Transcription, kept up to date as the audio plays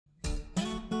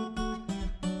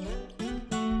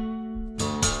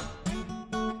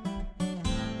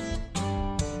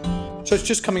So it's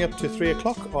just coming up to 3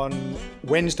 o'clock on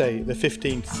Wednesday, the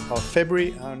 15th of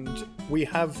February, and we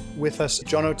have with us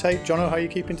Jono Tait. Jono, how are you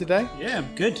keeping today? Yeah,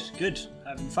 I'm good.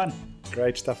 Having fun.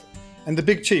 Great stuff. And the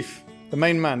big chief, the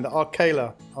main man, the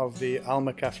Arcala of the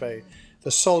Alma Cafe,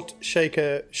 the salt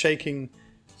shaker, shaking,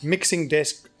 mixing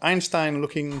desk,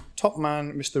 Einstein-looking top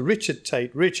man, Mr. Richard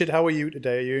Tait. Richard, how are you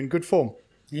today? Are you in good form?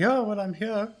 Yeah, well, I'm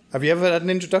here. Have you ever had an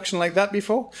introduction like that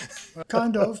before?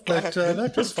 Kind of, but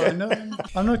that was fine. No,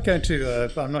 I'm not going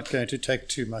to take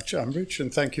too much umbrage,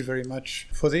 and thank you very much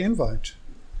for the invite.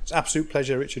 It's an absolute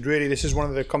pleasure, Richard. Really, this is one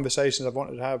of the conversations I've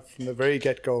wanted to have from the very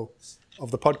get-go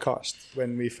of the podcast.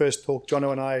 When we first talked,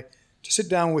 Jono and I, to sit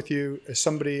down with you as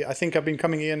somebody, I think I've been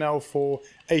coming here now for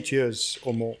 8 years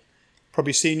or more.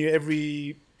 Probably seen you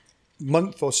every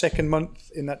month or second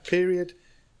month in that period.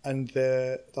 And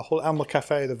the whole Alma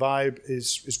Cafe, the vibe,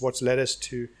 is what's led us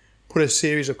to put a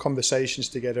series of conversations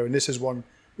together. And this is one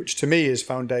which to me is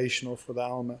foundational for the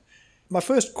Alma. My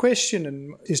first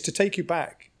question is to take you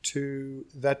back to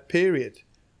that period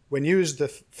when you as the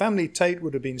family Tait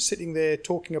would have been sitting there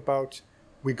talking about,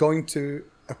 we're going to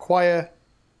acquire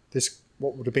this,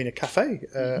 what would have been a cafe,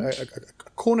 a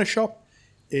corner shop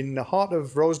in the heart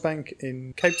of Rosebank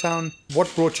in Cape Town.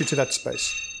 What brought you to that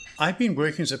space? I've been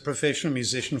working as a professional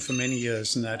musician for many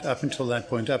years, and that up until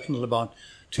about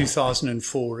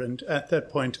 2004. And at that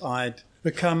point, I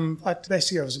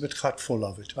was a bit full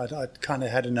of it. I'd kind of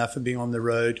had enough of being on the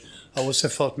road. I also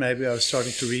felt maybe I was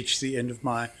starting to reach the end of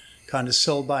my kind of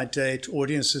sell-by date.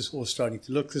 Audiences all starting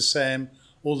to look the same.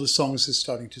 All the songs are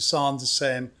starting to sound the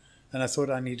same. And I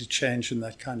thought I needed change and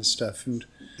that kind of stuff. And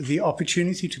the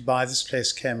opportunity to buy this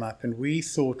place came up, and we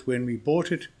thought when we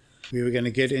bought it, we were going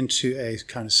to get into a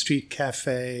kind of street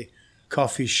cafe,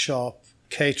 coffee shop,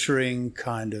 catering,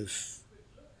 kind of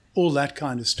all that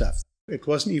kind of stuff. It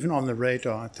wasn't even on the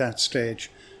radar at that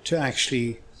stage to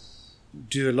actually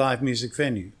do a live music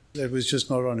venue. It was just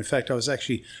not on. In fact, I was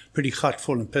actually pretty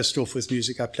full and pissed off with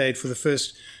music. I played for the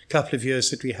first couple of years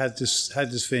that we had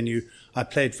this venue. I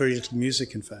played very little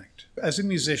music, in fact. As a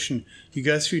musician, you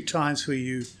go through times where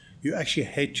you actually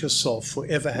hate yourself for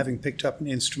ever having picked up an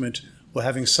instrument or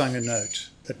having sung a note.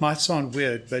 That might sound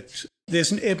weird, but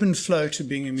there's an ebb and flow to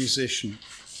being a musician.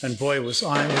 And boy, was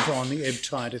I ever on the ebb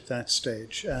tide at that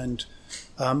stage. And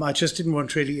I just didn't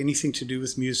want really anything to do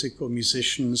with music or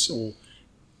musicians or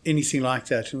anything like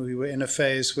that. And we were in a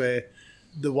phase where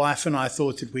the wife and I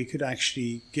thought that we could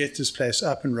actually get this place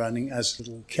up and running as a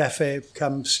little cafe,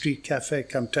 come street cafe,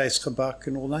 come Tait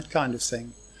and all that kind of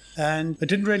thing. And it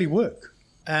didn't really work.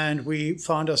 And we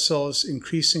found ourselves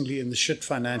increasingly in the shit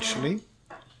financially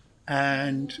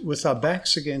and with our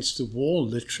backs against the wall,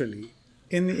 literally.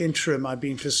 In the interim, I'd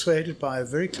been persuaded by a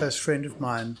very close friend of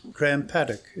mine, Graham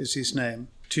Paddock is his name,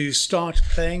 to start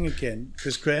playing again,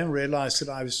 because Graham realized that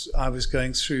I was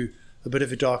going through a bit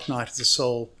of a dark night of the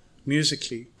soul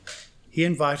musically. He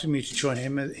invited me to join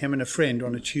him and a friend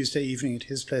on a Tuesday evening at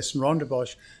his place in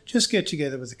Rondebosch, just get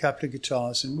together with a couple of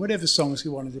guitars and whatever songs he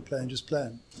wanted to play and just play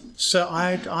them. So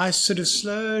I sort of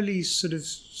slowly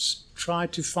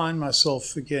tried to find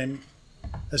myself again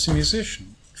as a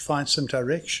musician, find some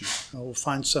direction or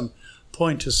find some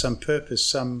point or some purpose,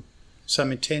 some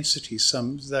intensity,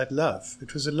 that love.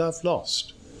 It was a love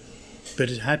lost, but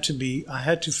I had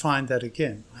to find that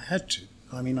again.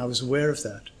 I was aware of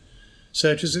that. So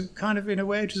it was in a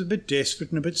way, it was a bit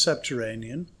desperate and a bit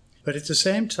subterranean. But at the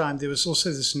same time, there was also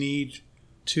this need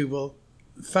to, well,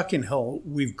 fucking hell,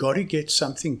 we've got to get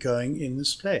something going in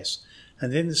this place.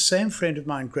 And then the same friend of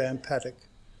mine, Graham Paddock,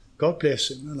 God bless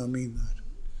him, and I mean that,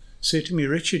 said to me,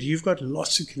 Richard, you've got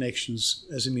lots of connections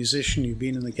as a musician. You've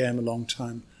been in the game a long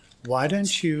time. Why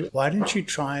don't you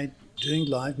try doing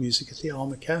live music at the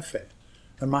Alma Cafe?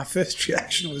 And my first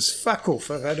reaction was, fuck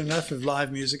off, I've had enough of live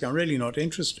music. I'm really not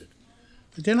interested.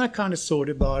 But then I kind of thought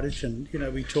about it, and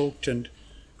we talked, and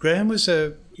Graham was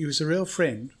a real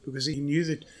friend, because he knew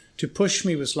that to push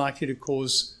me was likely to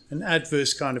cause an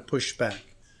adverse kind of pushback.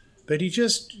 But he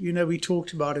just, we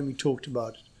talked about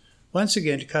it. Once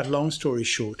again, to cut a long story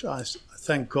short, I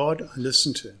thank God I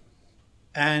listened to him.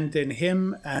 And then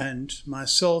him and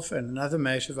myself and another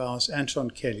mate of ours,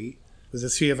 Anton Kelly, with the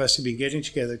three of us had been getting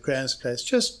together at Graham's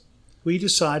place, we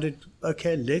decided,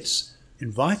 okay, let's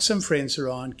invite some friends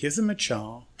around, give them a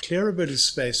chow, clear a bit of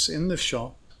space in the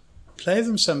shop, play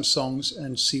them some songs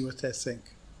and see what they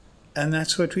think. And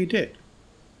that's what we did.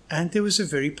 And there was a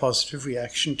very positive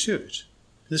reaction to it.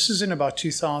 This is in about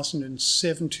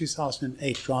 2007,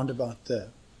 2008, round about there.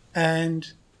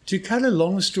 And to cut a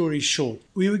long story short,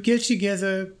 we would get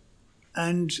together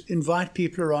and invite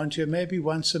people around here maybe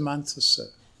once a month or so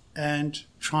and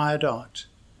try it out.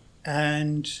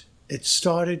 And it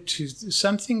started to,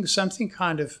 something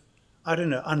kind of, I don't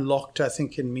know, unlocked, I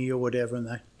think, in me or whatever.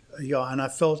 And and I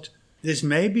felt there's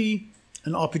maybe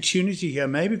an opportunity here.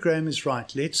 Maybe Graham is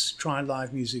right. Let's try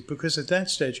live music, because at that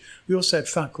stage we also had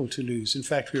fuck all to lose. In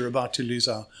fact, we were about to lose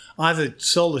either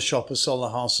sell the shop or sell the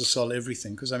house or sell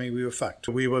everything, because we were fucked.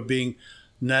 We were being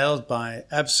nailed by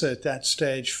ABSA at that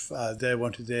stage. They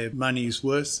wanted their money's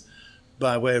worth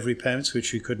by way of repayments,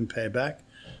 which we couldn't pay back.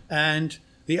 And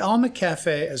the Alma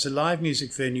Cafe as a live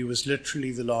music venue was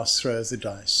literally the last throw of the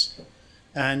dice.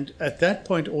 And at that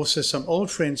point also some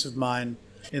old friends of mine,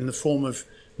 in the form of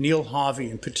Neil Harvey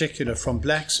in particular from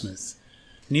Blacksmith.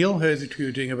 Neil heard that we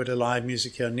were doing a bit of live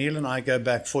music here. Neil and I go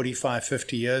back 45,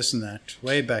 50 years in that,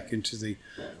 way back into the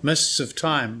mists of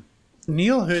time.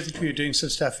 Neil heard that we were doing some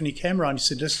stuff, and he came around and he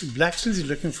said, listen, Blacksmith is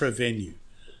looking for a venue.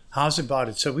 How's about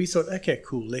it? So we thought, okay,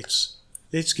 cool, let's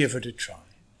give it a try.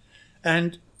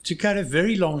 And to cut a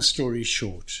very long story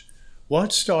short,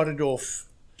 what started off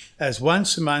as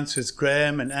once a month with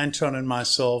Graham and Anton and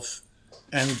myself,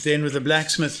 and then with the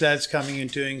Blacksmith lads coming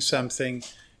and doing something,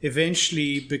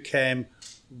 eventually became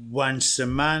once a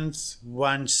month,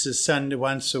 once a Sunday,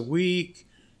 once a week,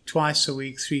 twice a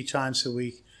week, 3 times a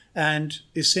week, and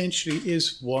essentially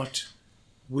is what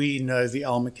we know the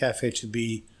Alma Cafe to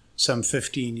be some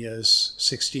 15 years,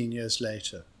 16 years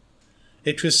later.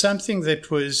 It was something that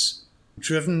was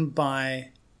driven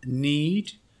by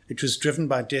need. It was driven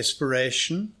by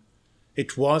desperation.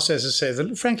 It was, as I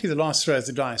say, frankly, the last throw of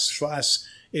the dice for us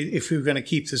if we were going to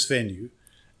keep this venue.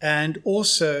 And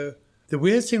also, the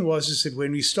weird thing was that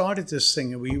when we started this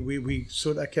thing, we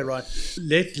thought, okay, right,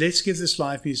 let's give this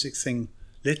live music thing,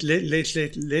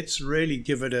 let's really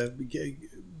give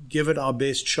it our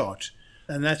best shot.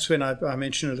 And that's when I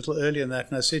mentioned a little earlier in that,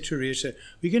 and I said to Rita,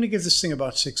 we're going to give this thing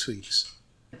about 6 weeks,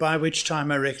 by which time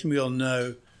I reckon we'll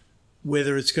know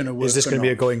whether it's going to work. Is this going to be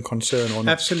a going concern or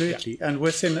not? Absolutely. Yeah. And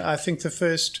within, I think, the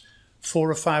first 4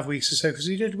 or 5 weeks or so, because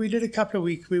we did a couple of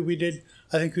weeks, we did,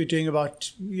 I think we were doing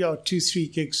about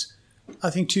 2-3 gigs, I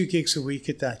think 2 gigs a week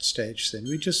at that stage then.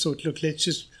 We just thought, look, let's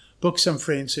just book some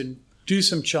friends and do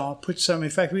some chart, put some, in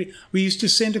fact, we used to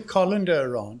send a colander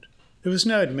around. There was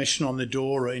no admission on the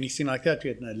door or anything like that. We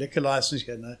had no liquor license,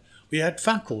 we had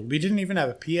fuck all. We didn't even have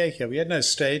a PA here. We had no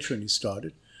stage when we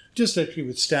started. Just literally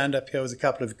would stand up here with a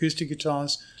couple of acoustic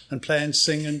guitars and play and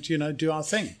sing and, do our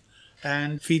thing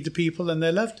and feed the people, and they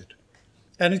loved it.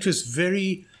 And it was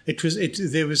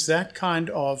there was that kind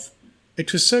of,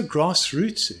 it was so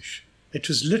grassroots-ish. It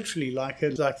was literally like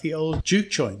the old juke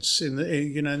joints in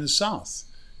the South.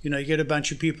 You get a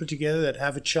bunch of people together that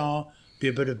have a chow, be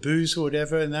a bit of booze or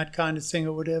whatever, and that kind of thing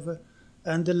or whatever.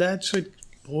 And the lads would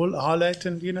all highlight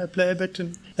and, play a bit.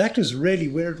 And that was really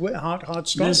where it hard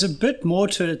started. There's a bit more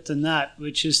to it than that,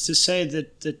 which is to say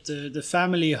that the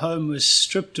family home was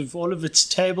stripped of all of its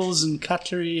tables and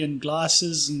cutlery and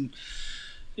glasses, and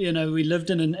we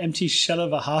lived in an empty shell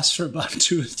of a house for about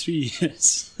 2 or 3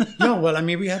 years. Yeah, well,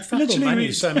 we had fuck all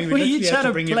money, so we literally had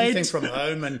to bring plate. Everything from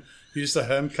home and use the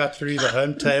home cutlery, the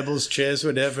home tables, chairs,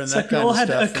 whatever, and it's that like kind of stuff.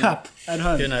 We all had a cup at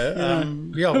home.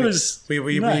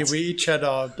 We each had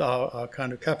our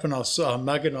kind of cup and our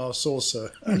mug and our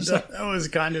saucer. And that was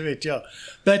kind of it, yeah.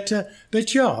 But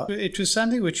yeah, it was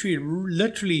something which we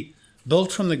literally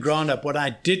built from the ground up. What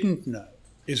I didn't know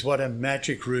is what a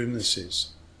magic room this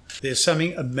is. There's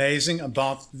something amazing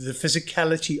about the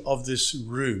physicality of this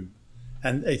room,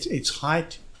 and its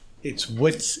height, its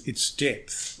width, its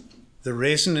depth, the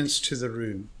resonance to the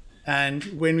room.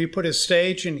 And when we put a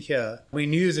stage in here, we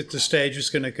knew that the stage was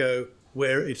going to go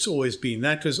where it's always been.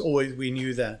 That was always, we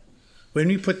knew that. When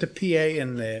we put the PA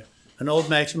in there, an old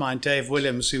mate of mine, Dave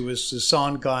Williams, who was the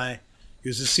sound guy, he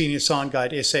was the senior sound guy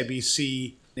at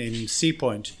SABC in Sea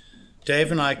Point.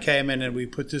 Dave and I came in and we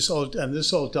put this old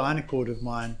Dynacord of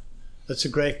mine. That's a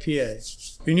great PA.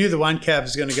 We knew the one cab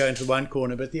was going to go into one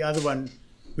corner, but the other one,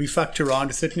 we fucked around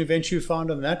with it, and eventually we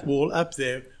found on that wall up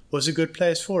there was a good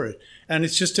place for it. And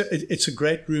it's just it's a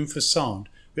great room for sound.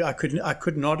 I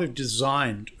could not have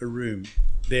designed a room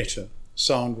better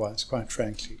sound-wise, quite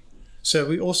frankly. So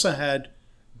we also had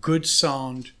good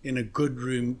sound in a good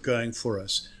room going for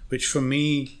us, which for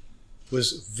me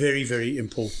was very, very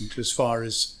important as far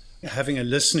as having a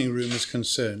listening room is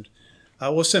concerned. I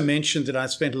also mentioned that I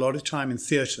spent a lot of time in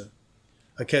theatre.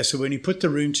 Okay, so when you put the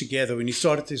room together, when you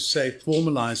started to say,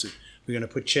 formalize it, we're going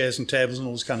to put chairs and tables and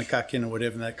all this kind of cuck in or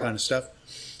whatever and that kind of stuff,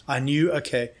 I knew,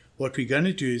 okay, what we're going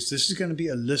to do is this is going to be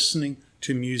a listening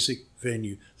to music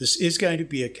venue. This is going to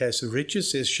be a case of Richard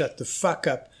says, shut the fuck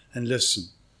up and listen.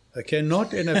 Okay,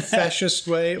 not in a fascist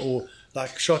way or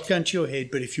like shotgun to your head,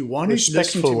 but if you want to listen to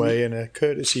respectful way and a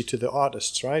courtesy to the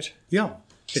artists, right? Yeah.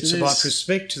 It's about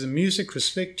respect to the music,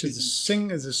 respect to the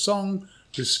song,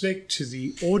 respect to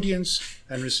the audience,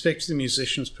 and respect to the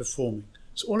musicians performing.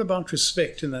 It's all about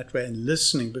respect in that way and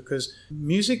listening, because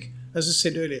music, as I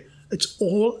said earlier, it's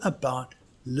all about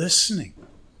listening.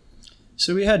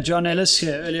 So we had John Ellis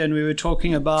here earlier, and we were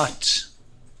talking about,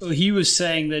 he was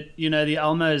saying that, the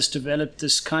Alma has developed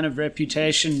this kind of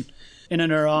reputation in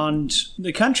and around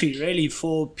the country, really,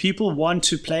 for people want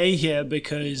to play here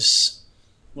because,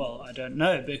 well, I don't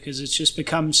know, because it's just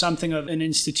become something of an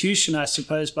institution, I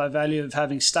suppose, by value of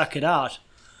having stuck it out.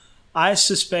 I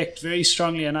suspect very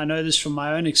strongly, and I know this from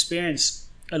my own experience,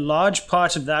 a large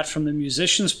part of that from the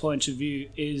musician's point of view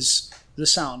is the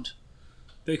sound,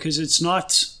 because it's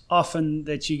not often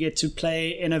that you get to play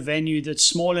in a venue that's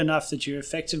small enough that you're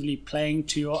effectively playing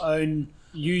to your own,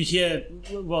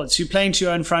 it's you're playing to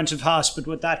your own front of house, but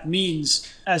what that means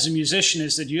as a musician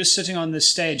is that you're sitting on this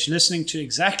stage listening to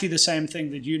exactly the same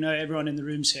thing that everyone in the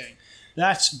room's hearing.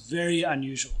 That's very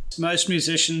unusual. Most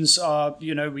musicians are,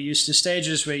 we're used to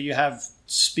stages where you have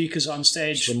speakers on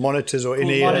stage. The monitors or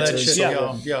in-ear monitors.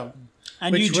 Yeah.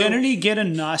 And you generally get a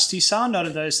nasty sound out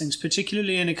of those things,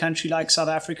 particularly in a country like South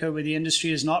Africa where the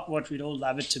industry is not what we'd all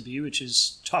love it to be, which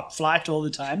is top flight all the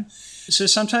time. So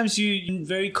sometimes you're in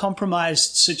very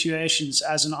compromised situations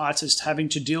as an artist having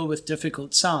to deal with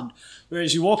difficult sound.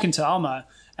 Whereas you walk into Alma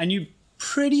and you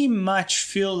pretty much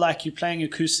feel like you're playing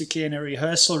acoustically in a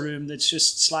rehearsal room that's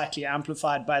just slightly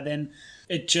amplified by then.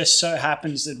 It just so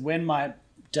happens that when my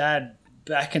dad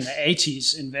back in the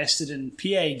 80s invested in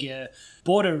PA gear,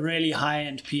 bought a really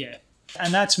high-end PA.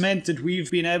 And that's meant that we've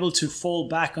been able to fall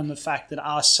back on the fact that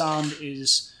our sound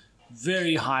is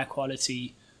very high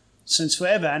quality since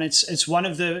forever. And it's one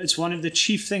of the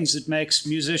chief things that makes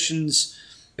musicians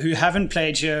who haven't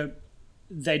played here,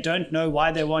 they don't know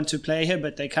why they want to play here,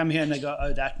 but they come here and they go,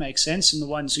 oh, that makes sense. And the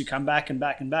ones who come back and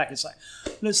back and back, it's like,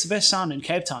 well, it's the best sound in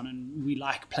Cape Town and we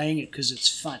like playing it because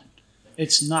it's fun.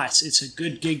 It's nice. It's a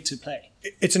good gig to play.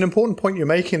 It's an important point you're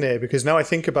making there, because now I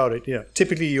think about it,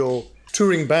 typically your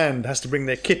touring band has to bring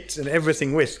their kit and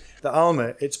everything with. The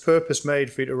Alma, it's purpose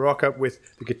made for you to rock up with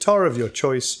the guitar of your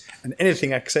choice and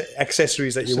anything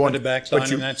accessories that you want.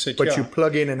 But you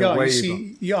plug in and away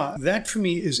you go. That for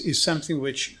me is something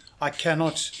which I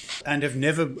cannot and have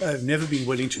never been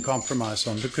willing to compromise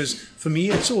on, because for me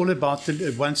it's all about,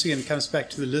 once again, it comes back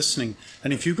to the listening.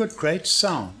 And if you've got great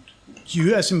sound,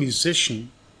 you as a musician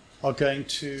are going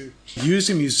to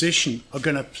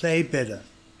play better,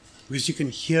 because you can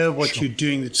hear what you're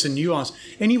doing. It's a nuance.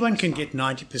 Anyone can get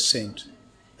 90%.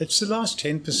 It's the last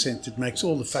 10% that makes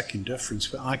all the fucking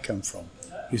difference where I come from,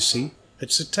 you see.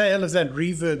 It's the tail of that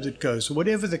reverb that goes, or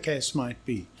whatever the case might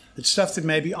be. It's stuff that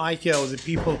maybe I hear or that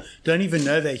people don't even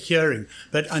know they're hearing,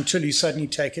 but until you suddenly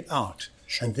take it out.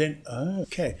 Sure. And then,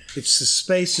 it's the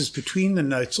spaces between the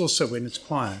notes also when it's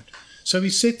quiet. So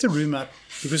we set the room up,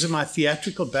 because of my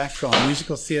theatrical background,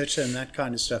 musical theatre and that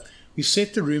kind of stuff, we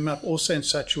set the room up also in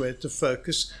such a way that the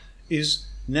focus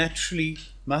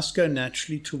must go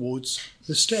naturally towards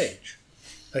the stage,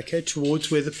 towards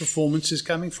where the performance is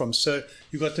coming from. So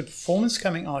you've got the performance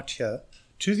coming out here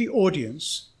to the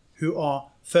audience who are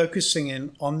focusing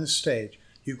in on the stage.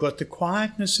 You've got the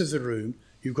quietness of the room,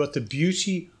 you've got the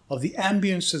beauty of the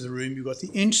ambience of the room, you've got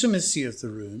the intimacy of the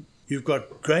room, you've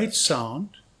got great sound.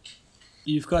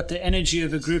 You've got the energy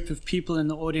of a group of people in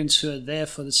the audience who are there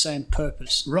for the same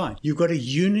purpose. Right. You've got a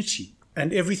unity,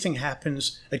 and everything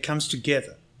happens, it comes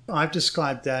together. I've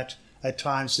described that at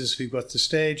times as we've got the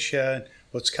stage here,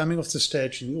 what's coming off the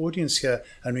stage in the audience here,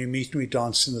 and we meet and we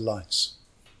dance in the lights.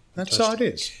 That's how it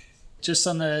is. Just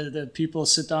on the people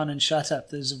sit down and shut up,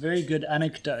 there's a very good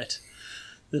anecdote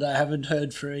that I haven't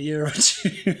heard for a year or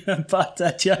two about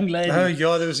that young lady. Oh,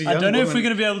 yeah, there was a young woman. I don't know if we're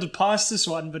going to be able to pass this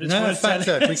one, but it's worth telling.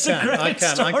 No, we can.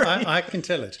 I can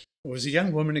tell it. There was a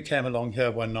young woman who came along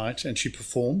here one night and she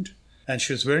performed, and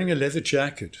she was wearing a leather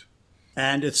jacket.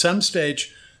 And at some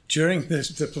stage during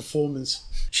the performance,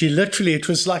 it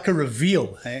was like a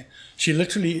reveal. She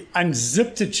literally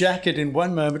unzipped the jacket in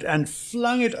one moment and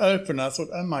flung it open. I thought,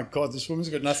 oh my God, this woman's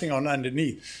got nothing on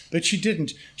underneath. But she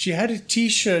didn't. She had a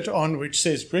T-shirt on which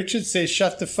says, Richard says,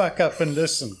 shut the fuck up and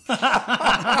listen. And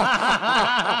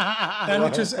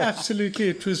it was a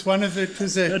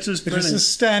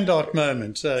standout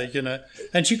moment,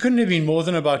 And she couldn't have been more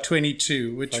than about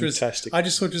 22, which Fantastic. I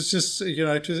just thought it was just,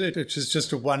 it was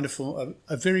just a wonderful,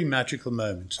 a very magical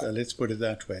moment. Let's put it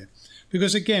that way.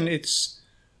 Because again,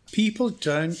 people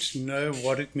don't know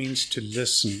what it means to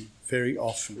listen very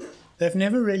often. They've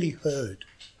never really heard.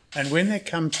 And when they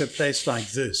come to a place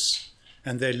like this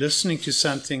and they're listening to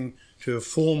something, to a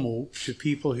formal, to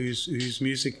people whose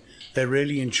music they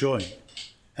really enjoy,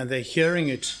 and they're hearing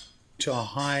it to a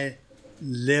high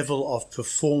level of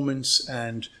performance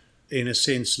and, in a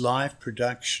sense, live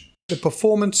production. The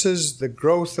performances, the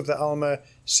growth of the Alma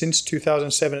since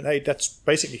 2007 and 8, that's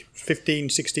basically 15,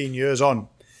 16 years on.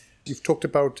 You've talked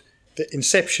about the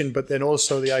inception, but then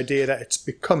also the idea that it's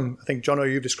become, I think, Jono,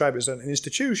 you've described it as an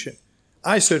institution.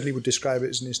 I certainly would describe it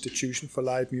as an institution for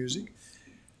live music.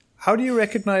 How do you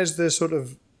recognize the sort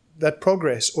of that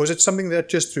progress? Or is it something that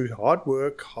just through hard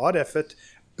work, hard effort,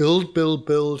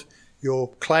 build your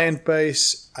client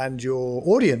base and your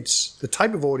audience, the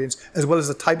type of audience, as well as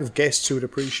the type of guests who would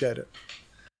appreciate it?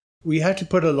 We had to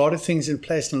put a lot of things in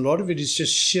place, and a lot of it is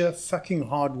just sheer fucking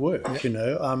hard work, you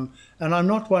know. And I'm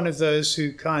not one of those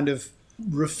who kind of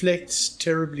reflects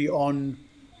terribly on,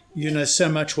 you know, so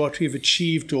much what we've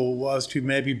achieved, or whilst we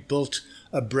maybe built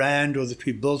a brand, or that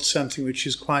we built something which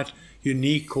is quite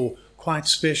unique or quite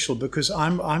special, because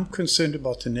I'm concerned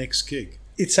about the next gig.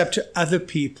 It's up to other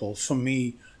people for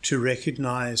me to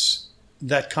recognize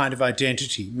that kind of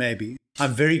identity, maybe.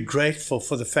 I'm very grateful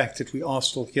for the fact that we are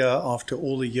still here after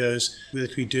all the years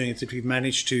that we're doing it, that we've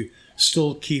managed to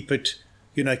still keep it,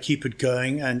 you know, keep it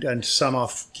going and some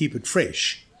off, keep it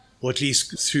fresh, or at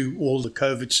least through all the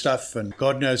COVID stuff and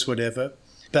God knows whatever.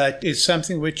 But it's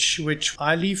something which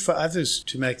I leave for others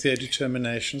to make their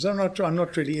determinations. I'm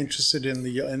not really interested in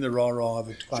the rah-rah of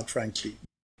it, quite frankly.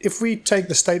 If we take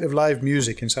the state of live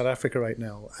music in South Africa right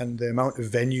now and the amount of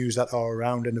venues that are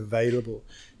around and available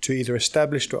to either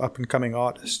established or up-and-coming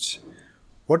artists,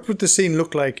 what would the scene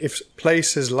look like if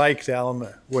places like the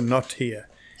Alma were not here?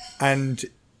 And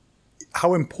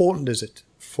how important is it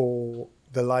for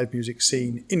the live music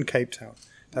scene in Cape Town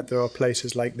that there are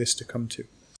places like this to come to?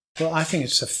 Well, I think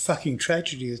it's a fucking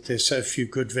tragedy that there's so few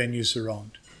good venues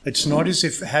around. It's not as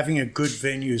if having a good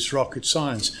venue is rocket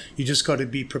science. You just got to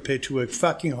be prepared to work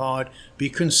fucking hard, be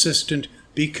consistent,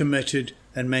 be committed,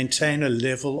 and maintain a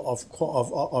level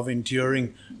of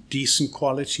enduring decent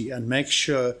quality, and make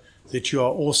sure that you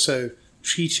are also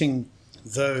treating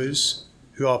those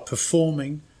who are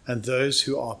performing and those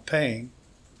who are paying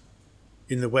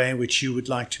in the way in which you would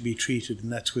like to be treated,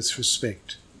 and that's with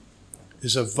respect.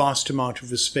 There's a vast amount of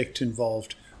respect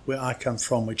involved where I come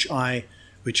from, which I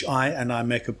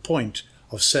make a point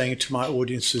of saying it to my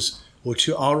audiences, or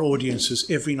to our audiences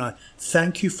every night.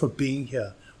 Thank you for being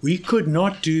here. We could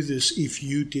not do this if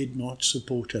you did not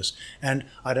support us. And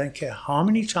I don't care how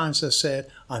many times I say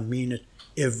it, I mean it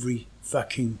every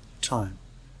fucking time.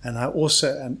 And I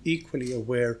also am equally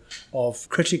aware of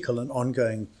critical and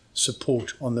ongoing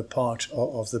support on the part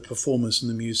of the performers and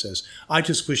the musos. I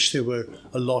just wish there were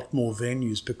a lot more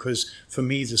venues, because for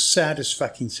me the saddest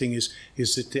fucking thing is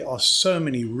that there are so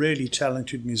many really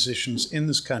talented musicians in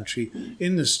this country,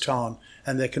 in this town,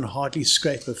 and they can hardly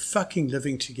scrape a fucking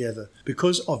living together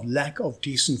because of lack of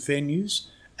decent venues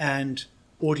and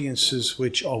audiences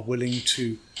which are willing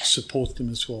to support them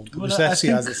as well. Because that's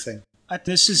the other thing.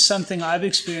 This is something I've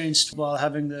experienced while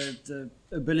having the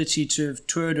ability to have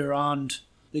toured around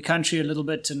the country a little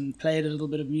bit and played a little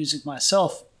bit of music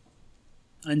myself,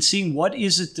 and seeing what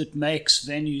is it that makes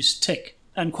venues tick.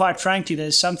 And quite frankly,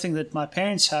 there's something that my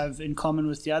parents have in common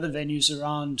with the other venues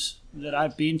around that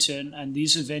I've been to, and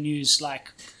these are venues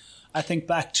like, I think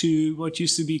back to what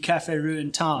used to be Café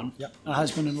in town, a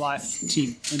husband and wife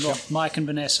team involved, Mike and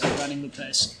Vanessa running the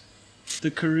place. The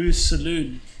Karoo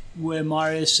Saloon, where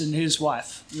Marius and his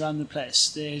wife run the place.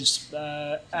 There's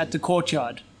at the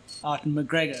Courtyard out in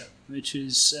McGregor, which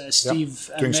is Steve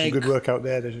and doing Meg, some good work out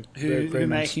there. Who very are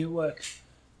nice. making it work.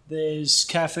 There's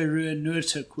Café in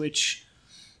Noortuk, which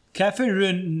Café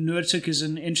in Noortuk is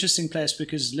an interesting place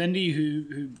because Lindy,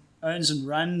 who owns and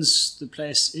runs the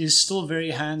place, is still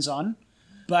very hands-on,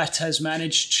 but has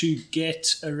managed to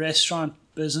get a restaurant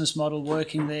business model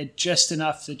working there just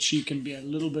enough that she can be a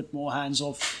little bit more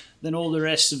hands-off than all the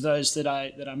rest of those that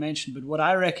I mentioned. But what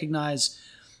I recognize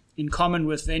in common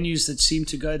with venues that seem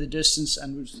to go the distance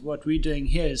and with what we're doing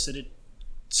here is that it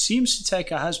seems to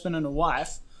take a husband and a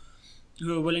wife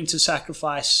who are willing to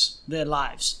sacrifice their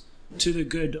lives to the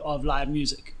good of live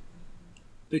music,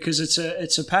 because it's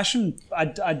a passion.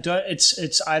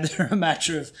 It's either a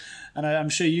matter of, and I'm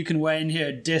sure you can weigh in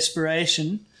here,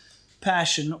 desperation,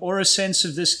 passion, or a sense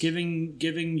of this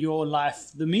giving your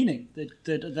life the meaning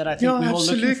that I think we're all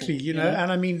looking for. Absolutely, you know.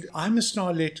 And I mean, I must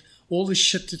not let all the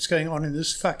shit that's going on in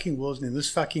this fucking world and in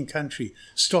this fucking country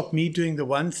stop me doing the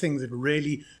one thing that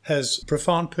really has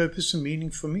profound purpose and meaning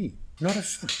for me. Not a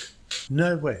fuck.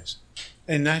 No ways.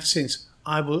 In that sense,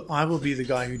 I will be the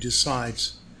guy who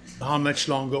decides how much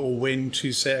longer or when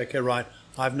to say, okay, right,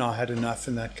 I've now had enough,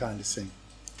 and that kind of thing.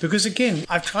 Because again,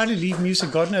 I've tried to leave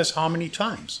music God knows how many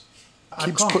times.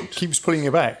 keeps pulling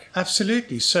you back.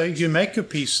 Absolutely. So you make a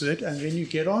piece of it and then you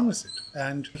get on with it.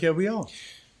 And here we are.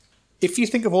 If you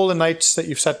think of all the nights that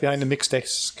you've sat behind the mix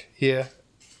desk here,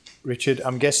 Richard,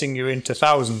 I'm guessing you're into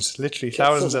thousands, literally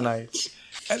thousands of nights.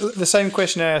 The same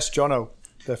question I asked Jono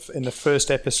in the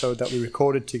first episode that we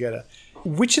recorded together.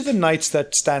 Which are the nights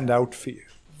that stand out for you?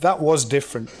 That was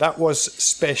different. That was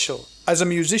special. As a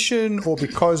musician, or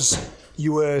because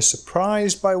you were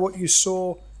surprised by what you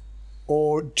saw,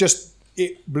 or just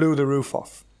it blew the roof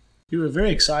off? You were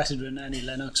very excited when Annie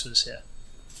Lennox was here.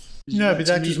 No, but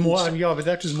that was more. Yeah, but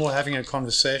that was more having a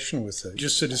conversation with her.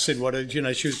 Just sort of said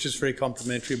she was just very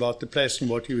complimentary about the place and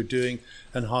what you were doing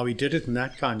and how he did it and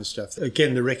that kind of stuff.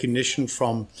 Again, the recognition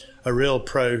from a real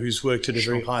pro who's worked at a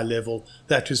very high level,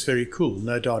 that was very cool,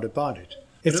 no doubt about it.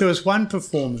 If there was one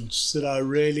performance that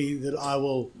I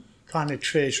will kind of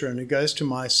treasure, and it goes to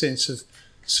my sense of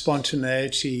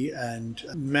spontaneity and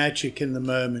magic in the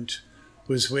moment,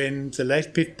 was when the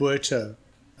late Piet Boerto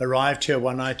arrived here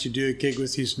one night to do a gig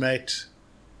with his mate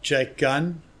Jake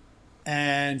Gunn,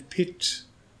 and Piet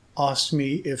asked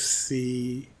me if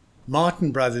the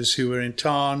Martin brothers, who were in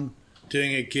town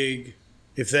doing a gig,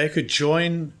 if they could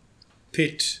join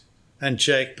Piet and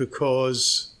Jake,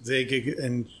 because their gig,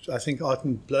 and I think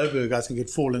Arten Bloberg, had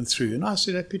fallen through. And I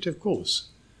said, "Hey, Piet, of course."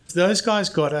 Those guys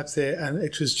got up there and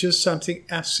it was just something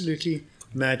absolutely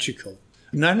magical.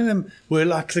 None of them were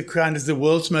like the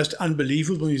world's most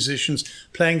unbelievable musicians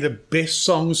playing the best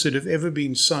songs that have ever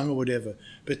been sung or whatever.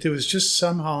 But there was just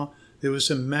somehow, there was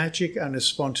a magic and a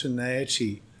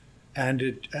spontaneity and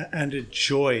a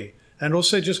joy. And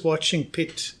also just watching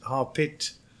Piet, how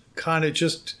Piet kind of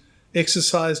just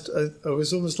exercised, it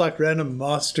was almost like ran a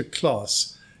master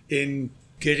class in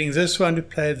getting this one to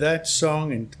play that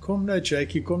song, and kom nou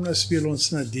Jakey, kom nou speel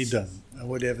ons na die dan, or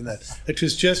whatever that. It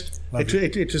was just,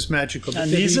 it was magical.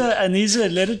 And these are,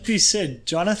 let it be said,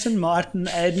 Jonathan Martin,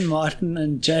 Aidan Martin,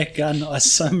 and Jake Gunn are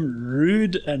some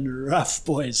rude and rough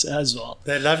boys as well.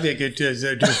 They're lovely.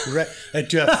 They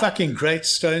do a fucking great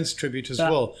Stones tribute as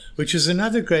well, which is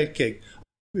another great gig.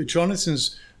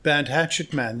 Jonathan's band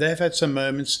Hatchet Man, they've had some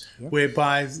moments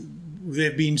whereby there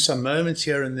have been some moments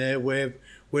here and there where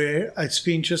it's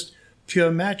been just pure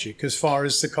magic as far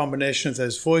as the combination of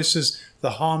those voices,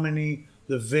 the harmony,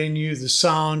 the venue, the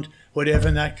sound, whatever,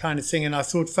 and that kind of thing. And I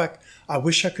thought, fuck, I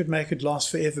wish I could make it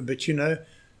last forever. But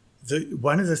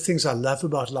one of the things I love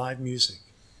about live music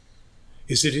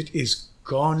is that it is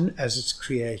gone as it's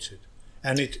created.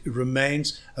 And it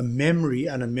remains a memory,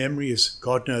 and a memory is,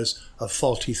 God knows, a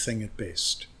faulty thing at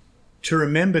best. To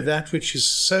remember that which is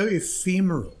so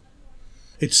ephemeral,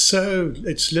 it's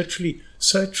literally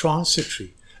so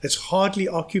transitory. It hardly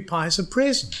occupies a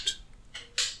present.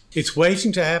 It's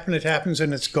waiting to happen, it happens,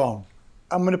 and it's gone.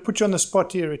 I'm going to put you on the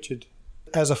spot here, Richard.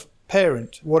 As a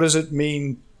parent, what does it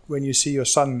mean when you see your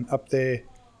son up there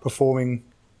performing,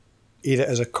 either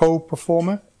as a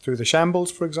co-performer through the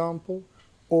Shambles, for example,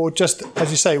 or just, as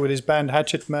you say, with his band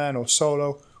Hatchet Man or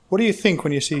solo? What do you think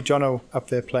when you see Jono up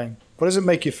there playing? What does it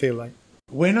make you feel like?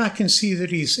 When I can see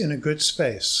that he's in a good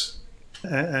space,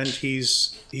 and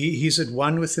he's at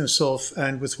one with himself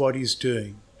and with what he's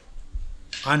doing,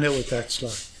 I know what that's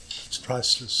like. It's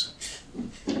priceless.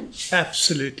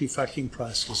 Absolutely fucking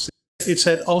priceless. It's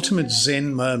that ultimate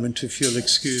Zen moment, if you'll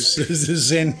excuse the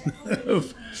Zen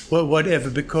of whatever,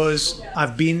 because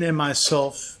I've been there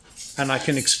myself and I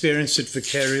can experience it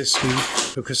vicariously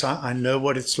because I know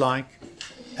what it's like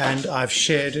and I've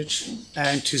shared it.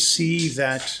 And to see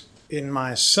that in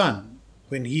my son,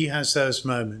 when he has those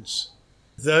moments,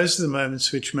 those are the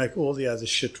moments which make all the other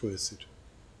shit worth it.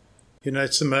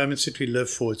 It's the moments that we live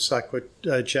for. It's like what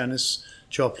Janis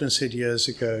Joplin said years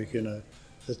ago,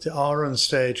 that the hour on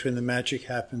stage when the magic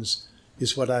happens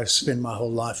is what I've spent my whole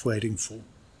life waiting for.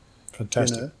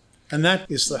 Fantastic. And that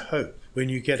is the hope when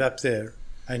you get up there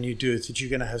and you do it, that you're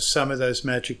going to have some of those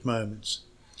magic moments.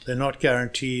 They're not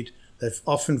guaranteed. They're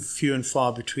often few and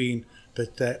far between,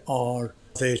 but they are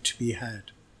there to be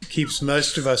had. It keeps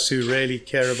most of us who really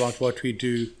care about what we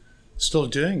do still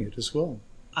doing it as well.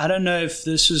 I don't know if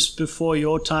this was before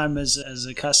your time as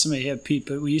a customer here, Pete,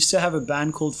 but we used to have a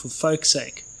band called For Folk's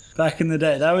Sake back in the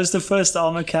day. That was the first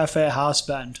Alma Cafe house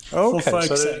band. Okay, For Folk's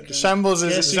so Sake. Shambles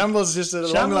is just a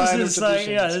long line of like,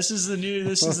 this is the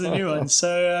new one.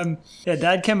 So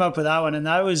Dad came up with that one, and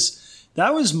that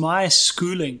was my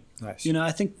schooling. Nice.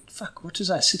 I think, what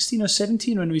was I, 16 or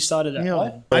 17 when we started that?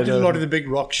 Yeah. I did a lot of the big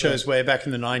rock shows way back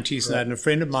in the 90s, and that, and a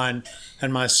friend of mine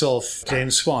and myself,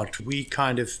 Glenn Swart, we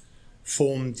kind of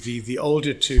formed the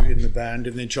older two in the band,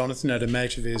 and then Jonathan had a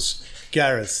mate of his,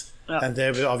 Gareth, And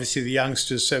they were obviously the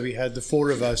youngsters, so we had the four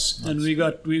of us. And we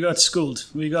got schooled.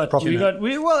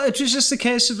 Well, it was just a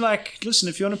case of like, listen,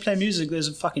 if you want to play music, there's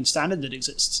a fucking standard that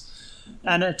exists.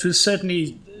 And it was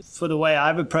certainly, for the way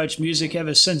I've approached music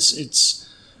ever since, it's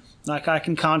like I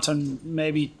can count on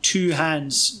maybe 2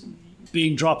 hands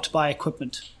being dropped by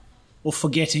equipment or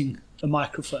forgetting a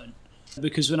microphone.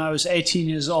 Because when I was 18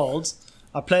 years old,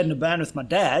 I played in a band with my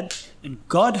dad, and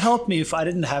God help me if I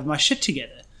didn't have my shit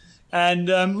together. And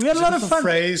we had a lot of fun.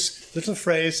 Little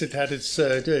phrase that had its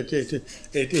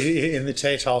in the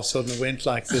Tait household, and it went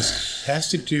like this: has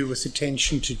to do with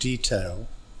attention to detail.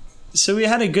 So we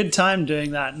had a good time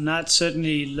doing that, and that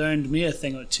certainly learned me a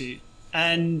thing or two.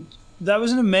 And that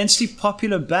was an immensely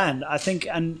popular band, I think,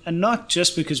 and not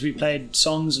just because we played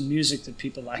songs and music that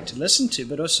people like to listen to,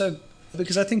 but also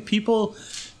because I think people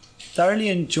thoroughly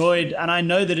enjoyed, and I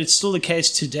know that it's still the case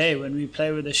today when we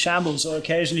play with the Shambles or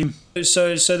occasionally.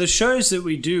 So the shows that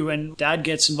we do when Dad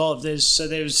gets involved,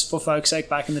 there's For Folk's Sake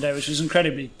back in the day, which was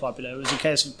incredibly popular. It was a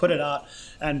case of put it out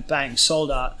and bang,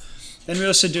 sold out. Then we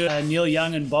also do a Neil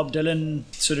Young and Bob Dylan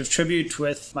sort of tribute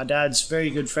with my dad's very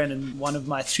good friend and one of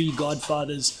my 3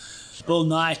 godfathers, Bill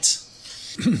Knight,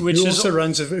 who also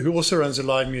runs a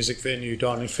live music venue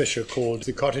down in Fisher called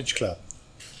the Cottage Club.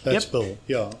 That's yep. Bill,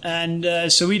 yeah.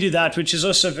 And so we do that, which is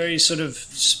also very sort of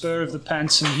spur of the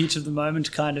pants and heat of the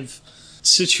moment kind of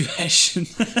situation.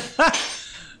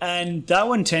 And that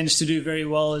one tends to do very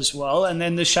well as well. And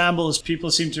then the Shambles, people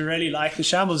seem to really like the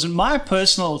Shambles. And my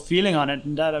personal feeling on it,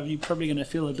 and Dad, you're probably going to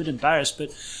feel a bit embarrassed,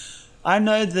 but I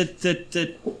know that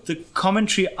the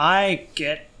commentary I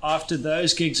get after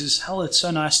those gigs is, hell, it's so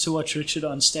nice to watch Richard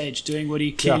on stage doing what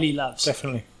he clearly loves.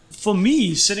 Definitely. For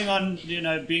me, sitting on,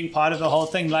 being part of the whole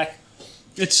thing, like,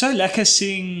 it's so lekker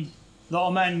seeing the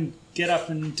old man get up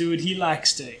and do what he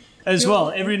likes doing as well.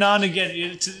 Every now and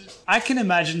again, I can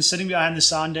imagine sitting behind the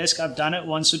sound desk. I've done it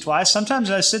once or twice.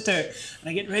 Sometimes I sit there and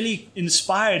I get really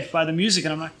inspired by the music,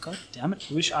 and I'm like, God damn it,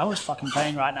 I wish I was fucking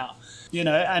playing right now.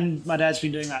 And my dad's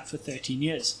been doing that for 13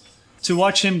 years. To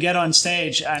watch him get on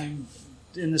stage and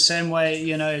in the same way,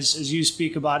 as you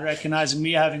speak about recognizing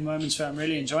me having moments where I'm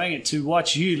really enjoying it, to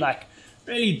watch you like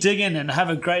really dig in and have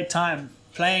a great time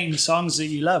playing songs that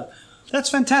you love. That's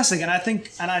fantastic. And I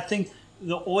think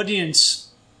the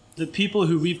audience, the people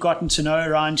who we've gotten to know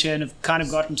around here and have kind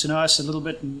of gotten to know us a little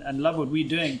bit and love what we're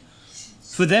doing,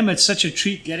 for them it's such a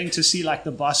treat getting to see like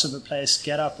the boss of a place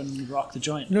get up and rock the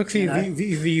joint. Look,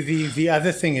 the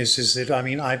other thing is that,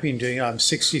 I'm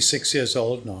 66 years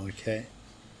old now, okay?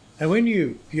 And when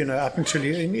up until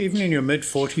even in your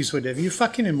mid-40s, whatever, you're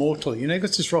fucking immortal. You've got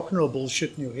this rock and roll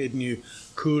bullshit in your head, and you're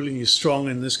cool and you're strong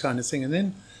and this kind of thing.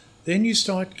 And then you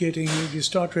start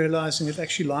realizing that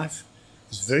actually life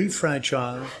is very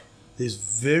fragile. There's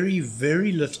very,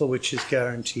 very little which is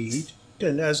guaranteed.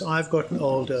 And as I've gotten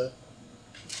older,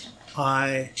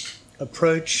 I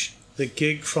approach the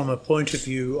gig from a point of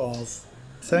view of,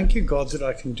 thank you, God, that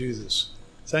I can do this.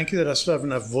 Thank you that I still have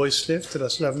enough voice left, that I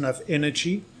still have enough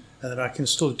energy, and that I can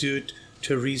still do it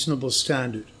to a reasonable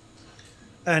standard.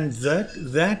 And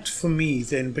that for me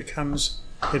then becomes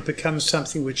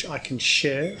something which I can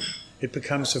share. It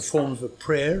becomes a form of a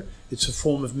prayer. It's a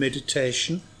form of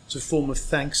meditation. It's a form of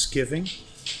thanksgiving.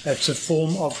 It's a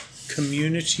form of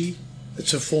community.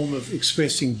 It's a form of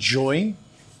expressing joy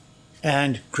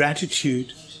and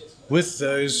gratitude with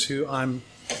those who I'm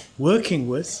working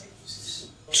with,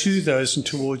 to those and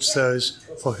towards those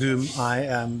for whom I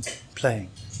am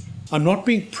playing. I'm not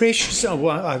being precious.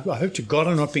 I hope to God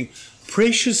I'm not being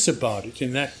precious about it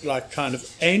in that like kind of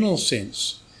anal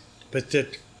sense, but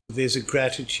that there's a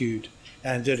gratitude,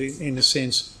 and that in a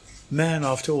sense, man,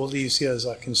 after all these years,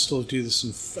 I can still do this,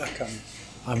 and fuck,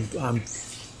 I'm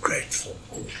grateful.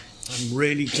 I'm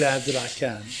really glad that I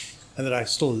can, and that I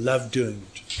still love doing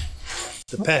it.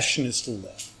 The passion is still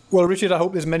there. Well, Richard, I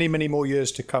hope there's many, many more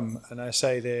years to come. And I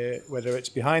say there, whether it's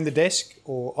behind the desk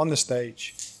or on the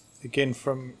stage, again,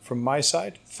 from my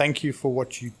side, thank you for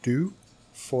what you do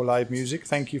for live music.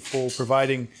 Thank you for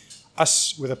providing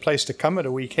us with a place to come at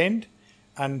a weekend,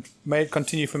 and may it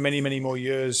continue for many, many more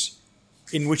years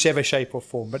in whichever shape or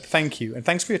form. But thank you. And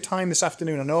thanks for your time this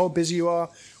afternoon. I know how busy you are.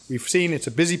 We've seen it's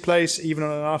a busy place, even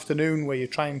on an afternoon where you're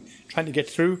trying to get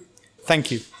through.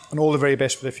 Thank you, and all the very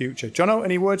best for the future. Jono,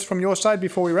 any words from your side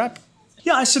before we wrap?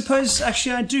 Yeah, I suppose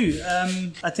actually I do.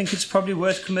 I think it's probably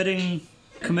worth committing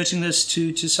this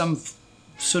to some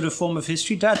sort of form of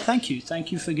history. Dad, thank you.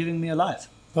 Thank you for giving me a life.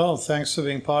 Well, thanks for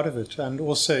being part of it. And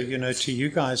also, to you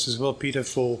guys as well, Peter,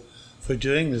 for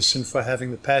doing this and for having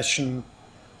the passion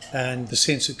and the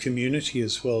sense of community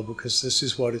as well, because this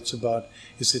is what it's about,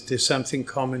 is that there's something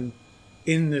common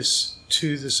in this,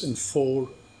 to this, and for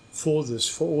for this,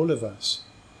 for all of us.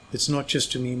 It's not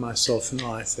just a me, myself, and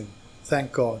I thing.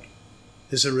 Thank God.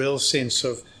 There's a real sense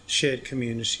of shared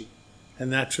community.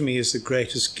 And that for me is the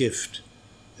greatest gift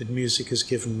that music has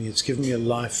given me. It's given me a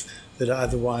life that I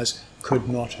otherwise could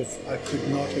not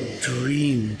have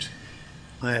dreamed.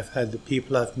 I have had the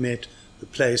people I've met, the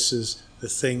places, the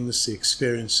things, the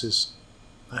experiences.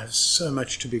 I have so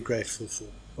much to be grateful for.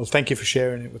 Well, thank you for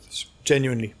sharing it with us.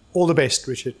 Genuinely. All the best,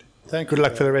 Richard. Thank you. you. Good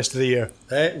luck for the rest of the year.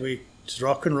 Hey, it's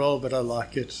rock and roll, but I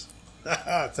like it.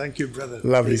 Thank you, brother.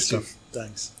 Lovely Please stuff. do.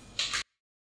 Thanks.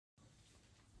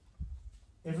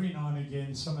 Every now and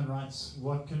again, someone writes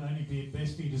what can only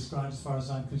best be described, as far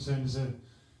as I'm concerned,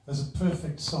 as a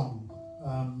perfect song.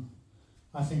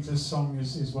 I think this song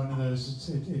is one of those.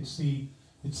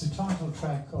 It's the title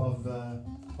track of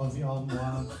the album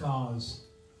Wild Flowers,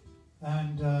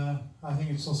 and I think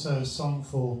it's also a song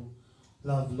for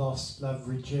love lost, love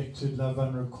rejected, love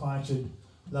unrequited,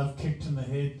 love kicked in the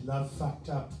head, love fucked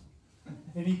up.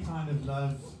 Any kind of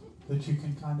love that you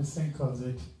can kind of think of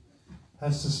that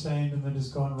has sustained and that has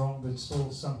gone wrong but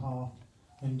still somehow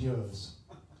endures.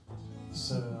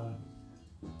 So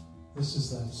this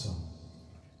is that song.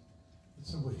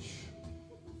 It's a wish.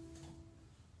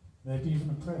 Maybe even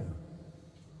a prayer.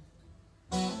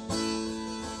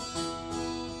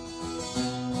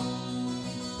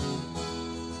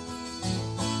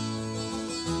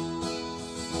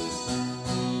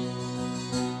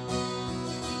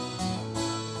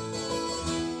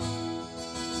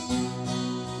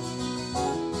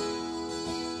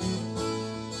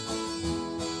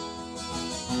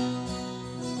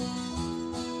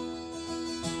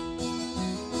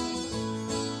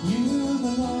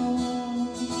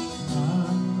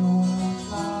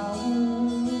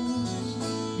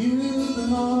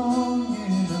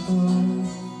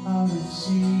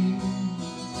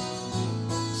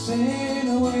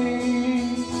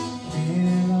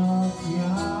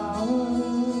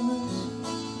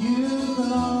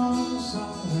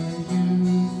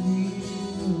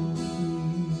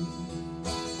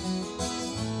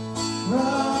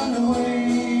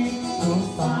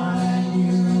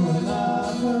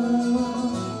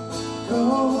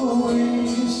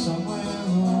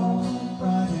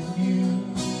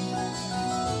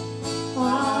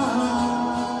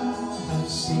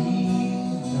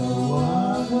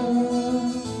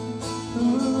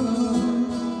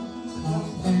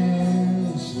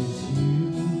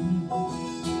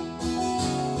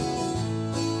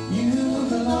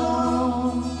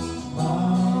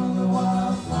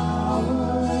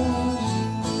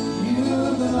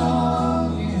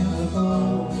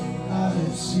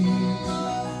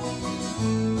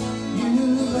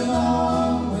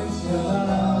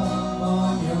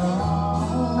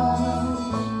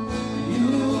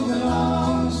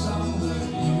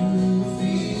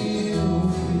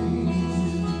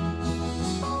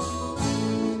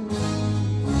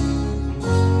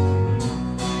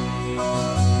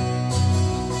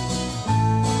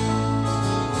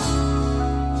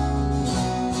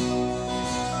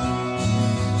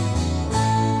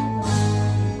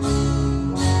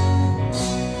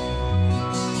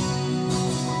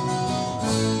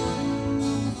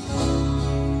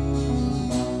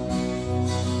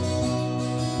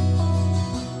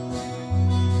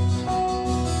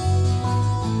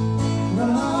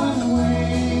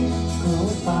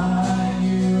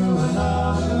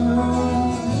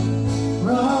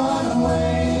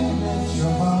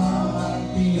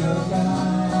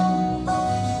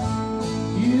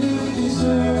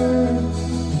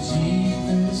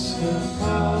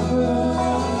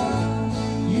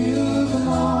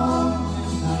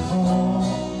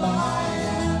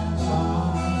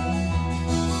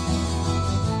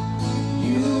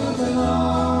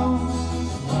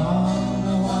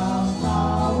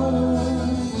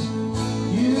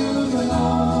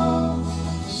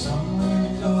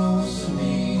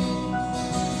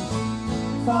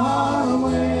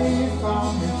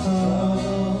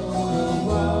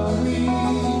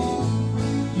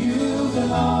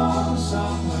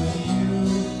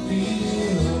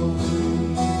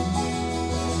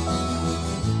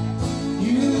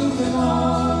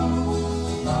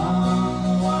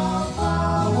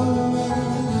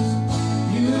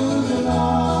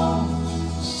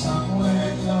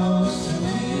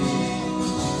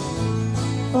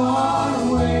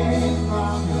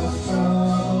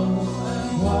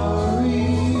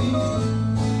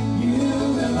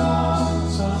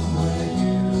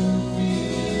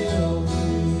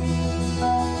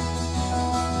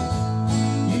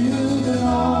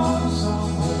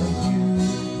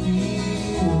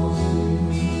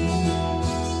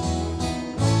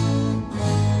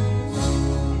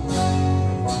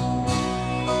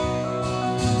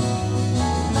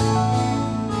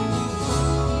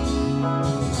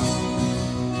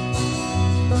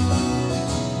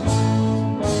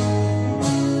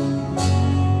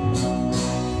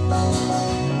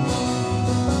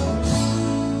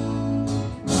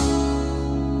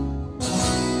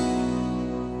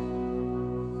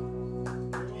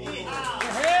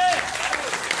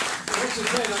 Richard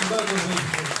Tait on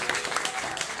vocals.